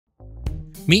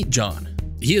Meet John.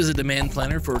 He is a demand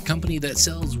planner for a company that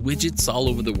sells widgets all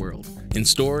over the world, in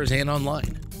stores and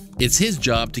online. It's his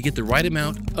job to get the right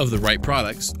amount of the right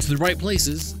products to the right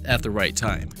places at the right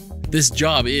time. This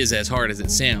job is as hard as it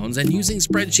sounds, and using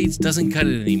spreadsheets doesn't cut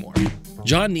it anymore.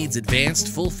 John needs advanced,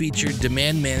 full-featured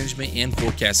demand management and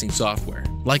forecasting software,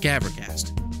 like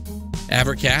Avercast.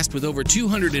 Avercast, with over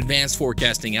 200 advanced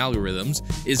forecasting algorithms,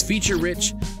 is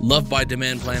feature-rich, loved by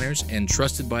demand planners, and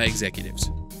trusted by executives.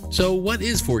 So what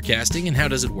is forecasting and how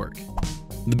does it work?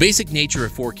 The basic nature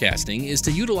of forecasting is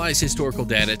to utilize historical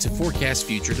data to forecast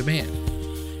future demand.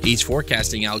 Each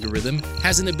forecasting algorithm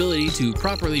has an ability to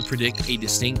properly predict a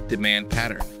distinct demand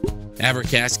pattern.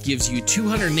 Avercast gives you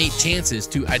 208 chances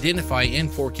to identify and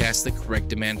forecast the correct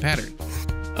demand pattern.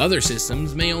 Other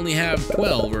systems may only have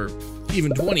 12 or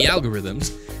even 20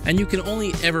 algorithms, and you can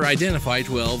only ever identify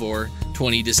 12 or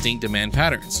 20 distinct demand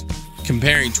patterns.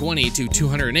 Comparing 20 to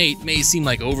 208 may seem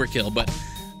like overkill, but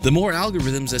the more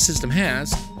algorithms a system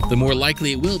has, the more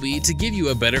likely it will be to give you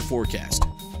a better forecast.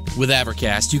 With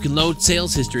Avercast, you can load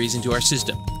sales histories into our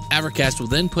system. Avercast will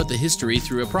then put the history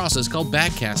through a process called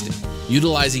backcasting,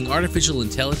 utilizing artificial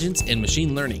intelligence and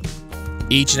machine learning.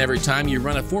 Each and every time you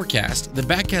run a forecast, the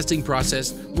backcasting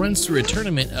process runs through a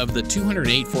tournament of the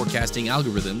 208 forecasting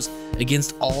algorithms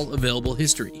against all available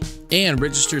history, and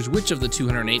registers which of the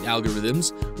 208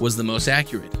 algorithms was the most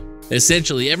accurate.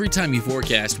 Essentially, every time you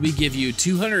forecast, we give you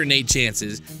 208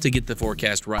 chances to get the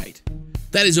forecast right.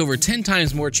 That is over 10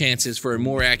 times more chances for a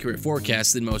more accurate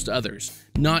forecast than most others,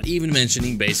 not even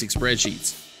mentioning basic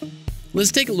spreadsheets.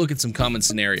 Let's take a look at some common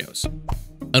scenarios.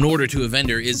 An order to a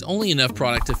vendor is only enough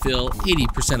product to fill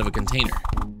 80% of a container.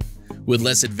 With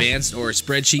less advanced or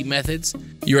spreadsheet methods,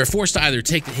 you are forced to either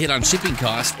take the hit on shipping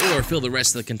costs or fill the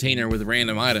rest of the container with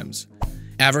random items.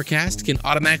 Avercast can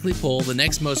automatically pull the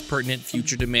next most pertinent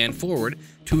future demand forward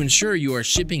to ensure you are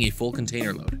shipping a full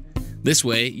container load. This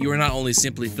way, you are not only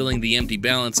simply filling the empty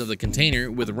balance of the container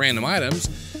with random items,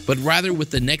 but rather with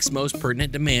the next most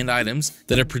pertinent demand items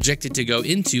that are projected to go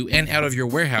into and out of your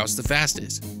warehouse the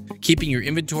fastest, keeping your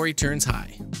inventory turns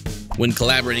high. When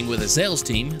collaborating with a sales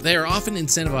team, they are often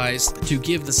incentivized to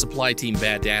give the supply team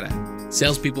bad data.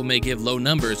 Salespeople may give low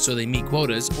numbers so they meet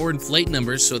quotas, or inflate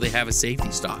numbers so they have a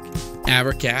safety stock.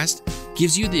 Avercast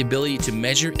gives you the ability to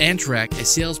measure and track a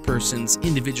salesperson's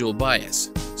individual bias,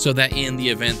 so that in the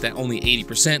event that only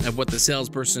 80% of what the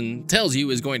salesperson tells you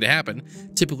is going to happen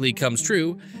typically comes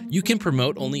true, you can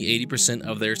promote only 80%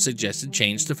 of their suggested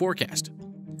change to forecast.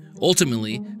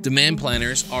 Ultimately, demand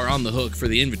planners are on the hook for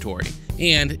the inventory,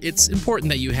 and it's important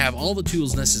that you have all the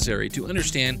tools necessary to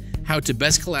understand how to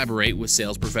best collaborate with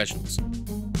sales professionals.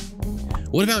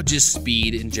 What about just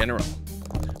speed in general?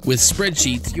 With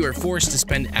spreadsheets, you are forced to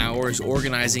spend hours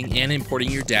organizing and importing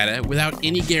your data without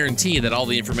any guarantee that all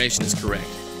the information is correct.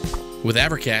 With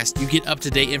Avercast, you get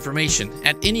up-to-date information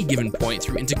at any given point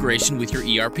through integration with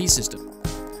your ERP system.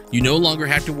 You no longer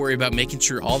have to worry about making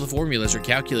sure all the formulas are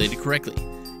calculated correctly,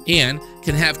 and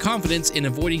can have confidence in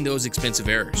avoiding those expensive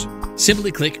errors.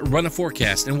 Simply click Run a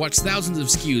Forecast and watch thousands of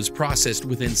SKUs processed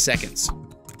within seconds.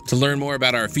 To learn more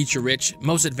about our feature-rich,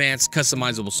 most advanced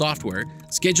customizable software,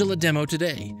 schedule a demo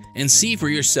today and see for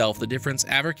yourself the difference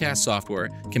Avercast software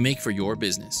can make for your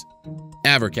business.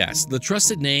 Avercast, the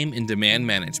trusted name in demand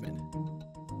management.